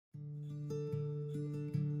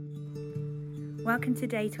Welcome to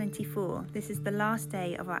day 24. This is the last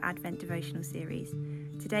day of our Advent devotional series.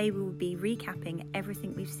 Today we will be recapping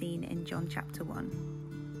everything we've seen in John chapter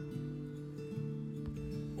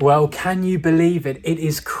 1. Well, can you believe it? It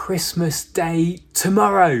is Christmas Day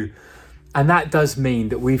tomorrow. And that does mean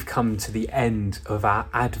that we've come to the end of our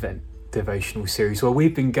Advent devotional series where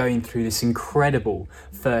we've been going through this incredible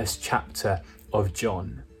first chapter of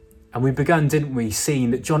John. And we begun, didn't we,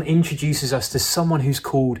 seeing that John introduces us to someone who's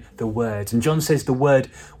called the Word. And John says the Word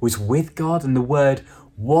was with God and the Word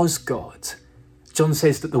was God. John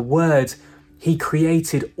says that the Word, he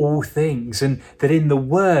created all things, and that in the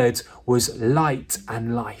Word was light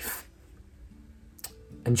and life.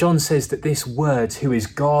 And John says that this Word, who is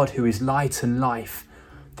God, who is light and life,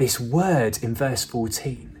 this Word in verse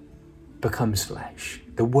 14 becomes flesh.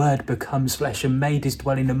 The Word becomes flesh and made his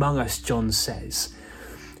dwelling among us, John says.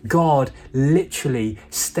 God literally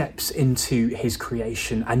steps into his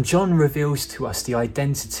creation, and John reveals to us the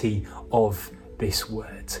identity of this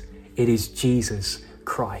Word. It is Jesus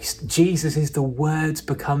Christ. Jesus is the Word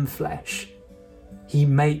become flesh. He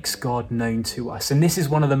makes God known to us. And this is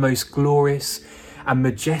one of the most glorious and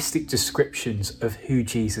majestic descriptions of who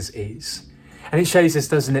Jesus is. And it shows us,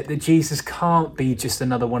 doesn't it, that Jesus can't be just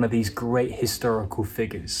another one of these great historical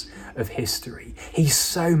figures of history. He's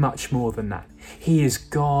so much more than that. He is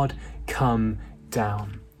God come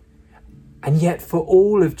down. And yet for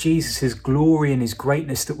all of Jesus' glory and his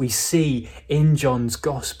greatness that we see in John's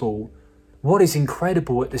gospel, what is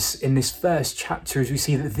incredible in this first chapter is we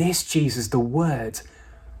see that this Jesus, the Word,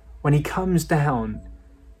 when he comes down,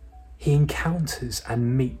 he encounters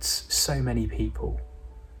and meets so many people.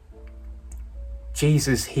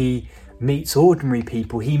 Jesus, he meets ordinary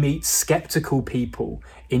people. He meets skeptical people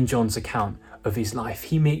in John's account of his life.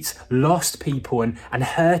 He meets lost people and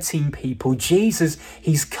hurting people. Jesus,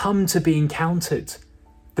 he's come to be encountered.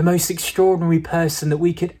 The most extraordinary person that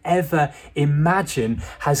we could ever imagine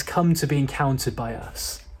has come to be encountered by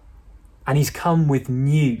us. And he's come with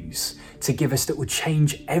news to give us that will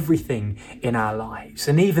change everything in our lives.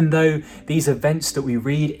 And even though these events that we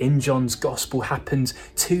read in John's gospel happened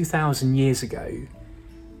 2,000 years ago,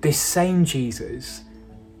 this same Jesus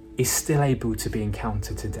is still able to be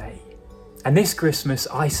encountered today. And this Christmas,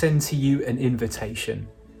 I send to you an invitation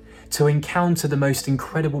to encounter the most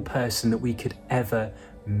incredible person that we could ever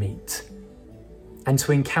meet, and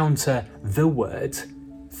to encounter the Word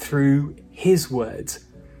through his Word.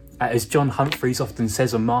 As John Humphreys often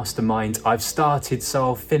says on Mastermind, I've started, so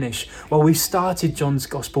I'll finish. Well, we've started John's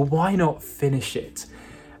gospel. Why not finish it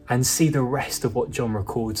and see the rest of what John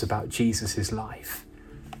records about Jesus' life?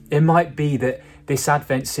 It might be that this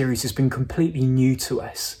Advent series has been completely new to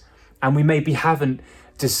us, and we maybe haven't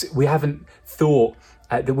thought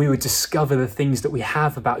that we would discover the things that we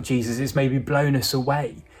have about Jesus. It's maybe blown us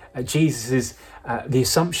away. The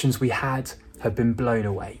assumptions we had have been blown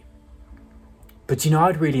away. But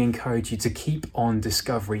I'd really encourage you to keep on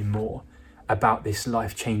discovering more about this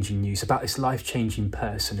life-changing news, about this life-changing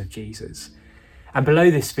person of Jesus. And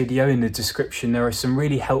below this video in the description, there are some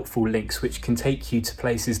really helpful links which can take you to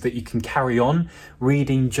places that you can carry on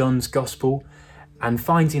reading John's Gospel and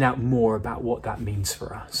finding out more about what that means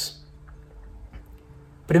for us.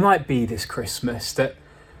 But it might be this Christmas that,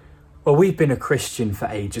 well, we've been a Christian for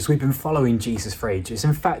ages. We've been following Jesus for ages.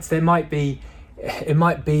 In fact, it might be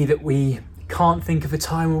that we can't think of a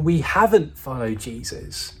time when we haven't followed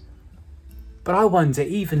Jesus. But I wonder,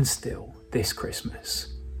 even still, this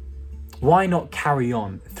Christmas, why not carry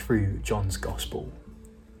on through John's Gospel?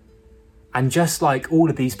 And just like all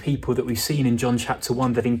of these people that we've seen in John chapter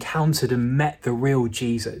 1 that encountered and met the real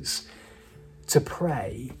Jesus, to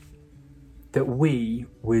pray that we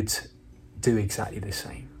would do exactly the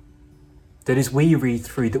same. That as we read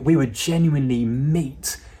through, that we would genuinely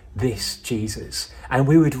meet this Jesus, and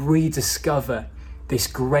we would rediscover this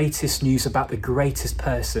greatest news about the greatest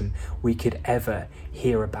person we could ever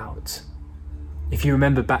hear about. If you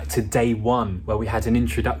remember back to day 1, where we had an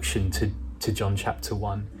introduction to John chapter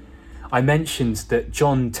 1, I mentioned that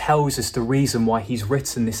John tells us the reason why he's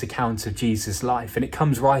written this account of Jesus' life, and it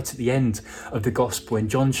comes right at the end of the gospel in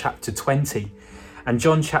John chapter 20. And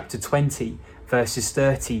John chapter 20, verses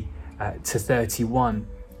 30 to 31,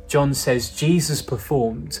 John says, Jesus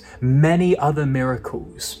performed many other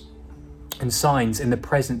miracles and signs in the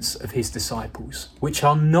presence of his disciples, which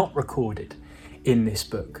are not recorded in this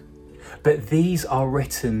book. But these are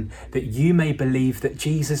written that you may believe that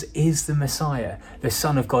Jesus is the Messiah, the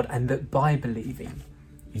Son of God, and that by believing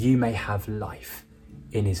you may have life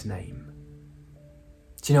in his name.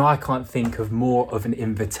 I can't think of more of an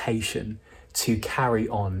invitation to carry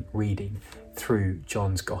on reading through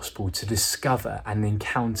John's Gospel to discover and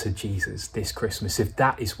encounter Jesus this Christmas, if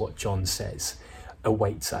that is what John says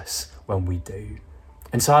awaits us when we do.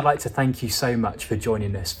 And so I'd like to thank you so much for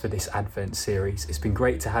joining us for this Advent series. It's been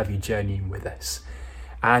great to have you journeying with us.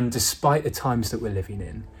 And despite the times that we're living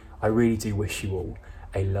in, I really do wish you all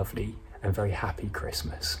a lovely and very happy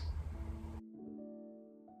Christmas.